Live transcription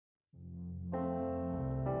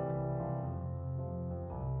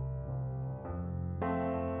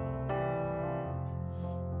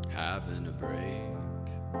having a break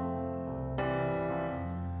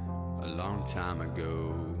a long time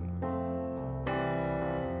ago.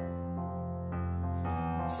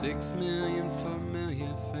 6 million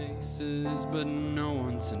familiar faces, but no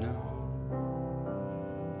one to know.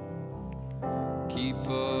 Keep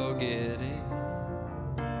forgetting.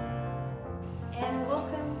 And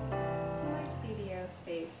welcome to my studio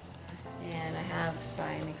space. And I have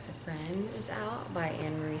Sigh Makes a Friend is out by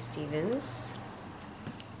Anne-Marie Stevens.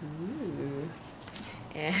 Ooh.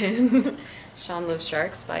 And Shawn Loves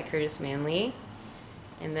Sharks by Curtis Manley.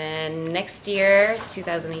 And then next year,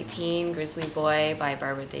 2018, Grizzly Boy by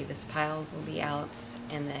Barbara Davis-Pyles will be out.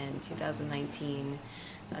 And then 2019,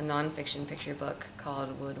 a nonfiction picture book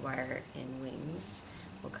called Wood, Wire, and Wings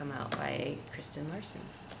will come out by Kirsten Larson.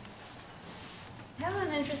 I have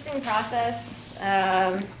an interesting process.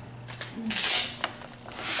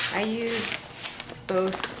 I use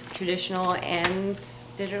both traditional and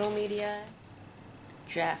digital media.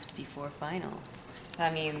 Draft before final.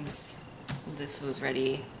 That means this was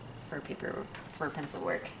ready for pencil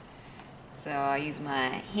work. So I use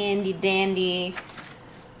my handy dandy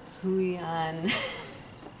Lilian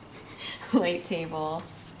light table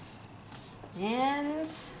and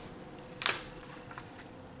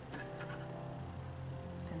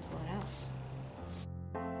pencil it out.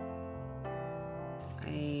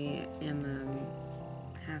 I am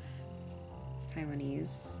half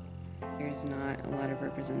Taiwanese. There's not a lot of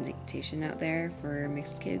representation out there for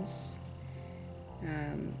mixed kids.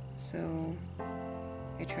 So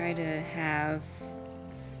I try to have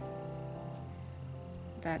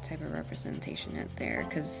that type of representation out there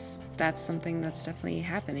because that's something that's definitely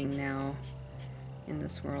happening now in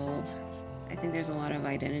this world. I think there's a lot of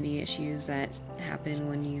identity issues that happen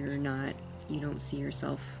when you don't see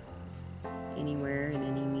yourself anywhere in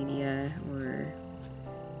any media or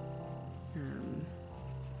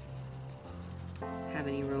have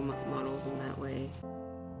any role models in that way.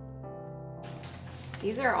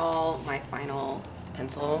 These are all my final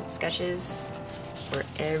pencil sketches for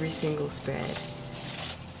every single spread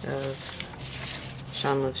of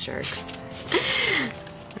Shawn Loves Sharks.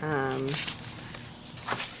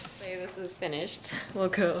 Say this is finished. We'll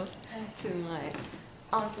go to my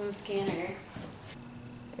awesome scanner.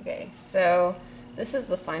 Okay, so this is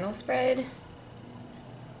the final spread.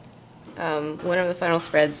 One of the final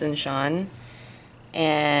spreads in Shawn.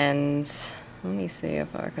 And let me see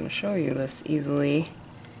if I can show you this easily.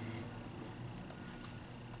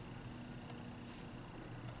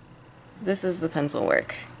 This is the pencil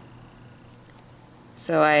work.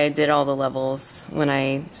 So I did all the levels when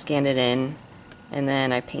I scanned it in, and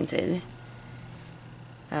then I painted.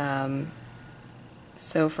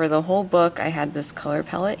 So for the whole book, I had this color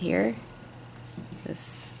palette here.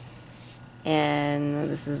 And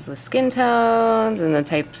this is the skin tones and the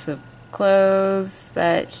types of clothes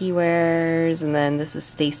that he wears, and then this is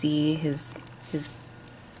Stacy, his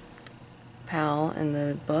pal in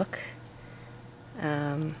the book.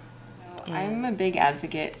 I'm a big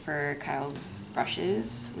advocate for Kyle's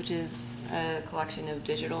brushes, which is a collection of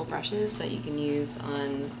digital brushes that you can use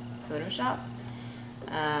on Photoshop.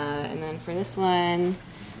 And then for this one,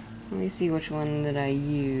 let me see which one did I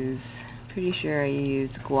use. Pretty sure I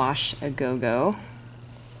used Gouache A Go-Go.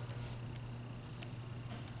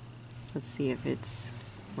 Let's see if it's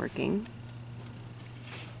working.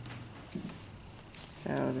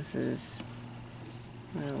 So this is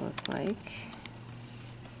what it'll look like.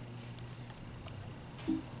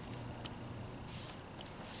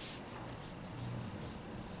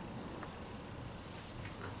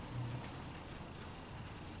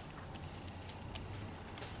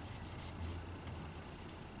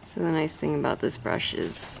 So the nice thing about this brush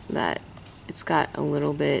is that it's got a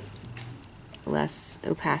little bit less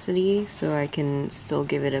opacity, so I can still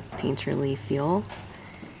give it a painterly feel.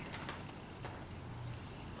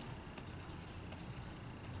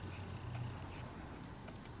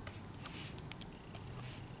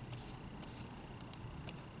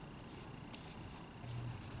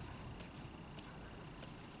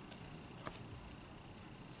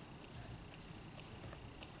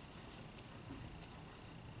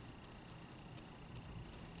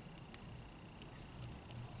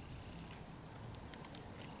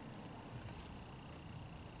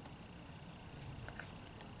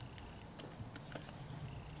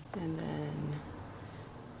 And then,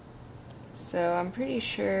 so I'm pretty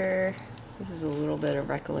sure this is a little bit of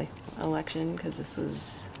recollection because this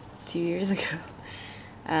was 2 years ago.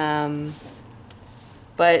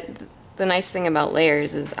 But the nice thing about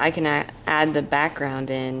layers is I can add the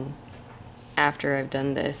background in after I've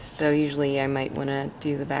done this, though usually I might want to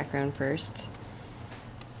do the background first.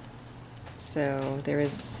 So there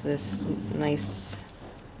was this nice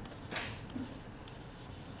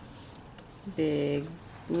big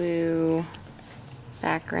blue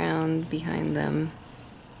background behind them.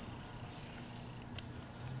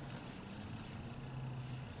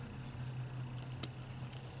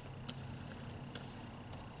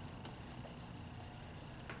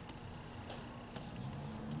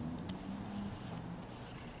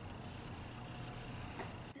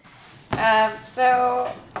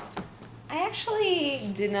 So I actually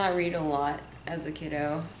did not read a lot as a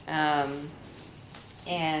kiddo, and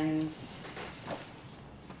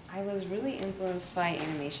I was really influenced by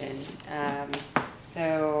animation.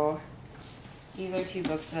 So these are two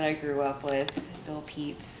books that I grew up with. Bill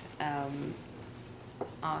Pete's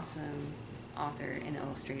awesome author and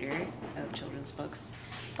illustrator of children's books,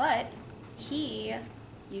 but he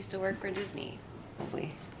used to work for Disney,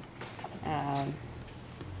 probably.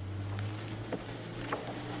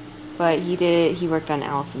 But he worked on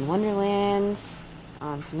Alice in Wonderland,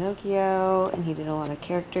 on Pinocchio, and he did a lot of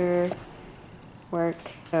character work.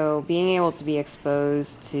 So being able to be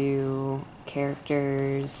exposed to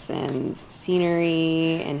characters and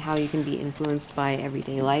scenery and how you can be influenced by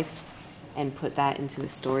everyday life and put that into a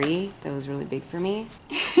story, that was really big for me.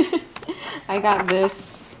 I got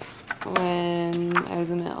this when I was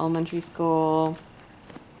in elementary school,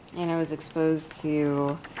 and I was exposed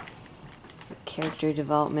to character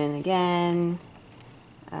development again,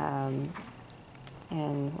 and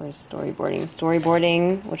where's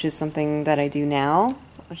storyboarding, which is something that I do now,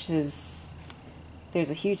 which is, there's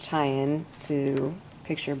a huge tie-in to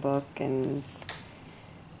picture book and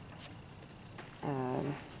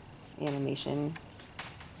animation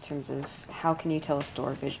in terms of how can you tell a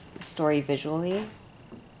story visually.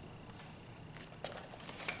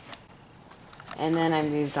 And then I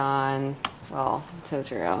moved on, well,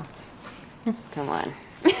 Totoro. Come on.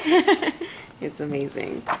 It's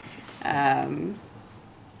amazing.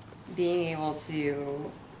 Being able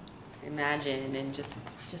to imagine and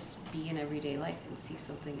just be in everyday life and see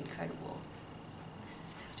something incredible. This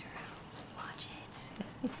is Totoro. Watch it.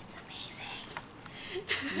 It's amazing.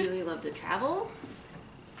 I really love to travel.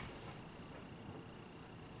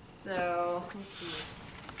 So, let's see.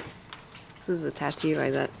 This is a tattoo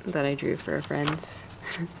that I drew for a friend.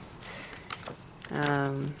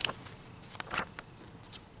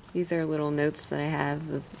 These are little notes that I have.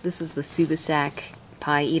 This is the Subisak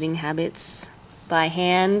pie eating habits. By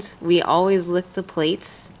hand, we always lick the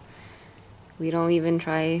plates. We don't even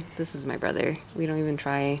try, this is my brother, we don't even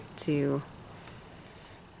try to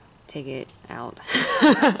take it out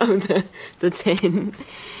of the tin.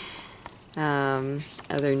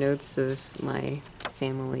 Other notes of my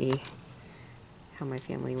family, how my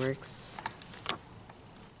family works.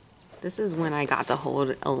 This is when I got to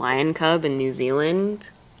hold a lion cub in New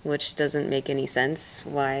Zealand, which doesn't make any sense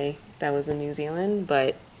why that was in New Zealand,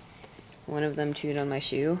 but one of them chewed on my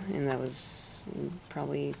shoe, and that was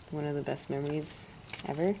probably one of the best memories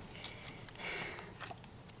ever.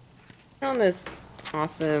 On this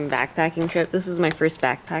awesome backpacking trip, this is my first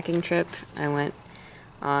backpacking trip I went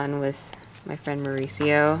on with my friend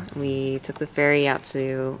Mauricio. We took the ferry out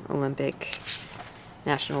to Olympic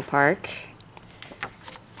National Park.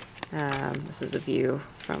 This is a view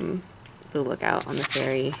from the lookout on the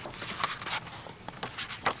ferry.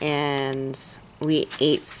 And we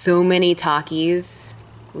ate so many Takis.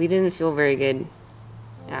 We didn't feel very good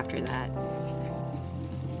after that.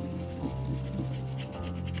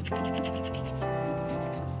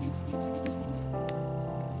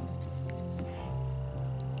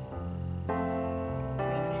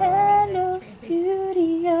 Hello,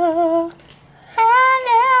 studio.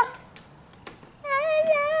 Hello. I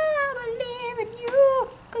believe in you,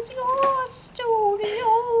 'cause you're a studio.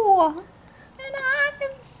 And I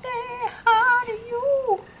can say hi to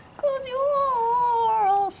you, 'cause you're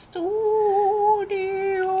a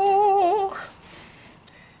studio.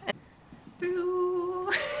 Blue.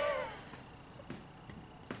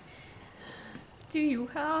 Do you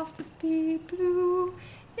have to be blue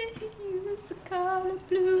if you use the color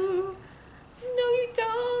blue? No, you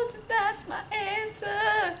don't, that's my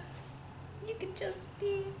answer. You can just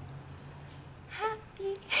be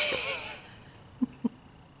happy.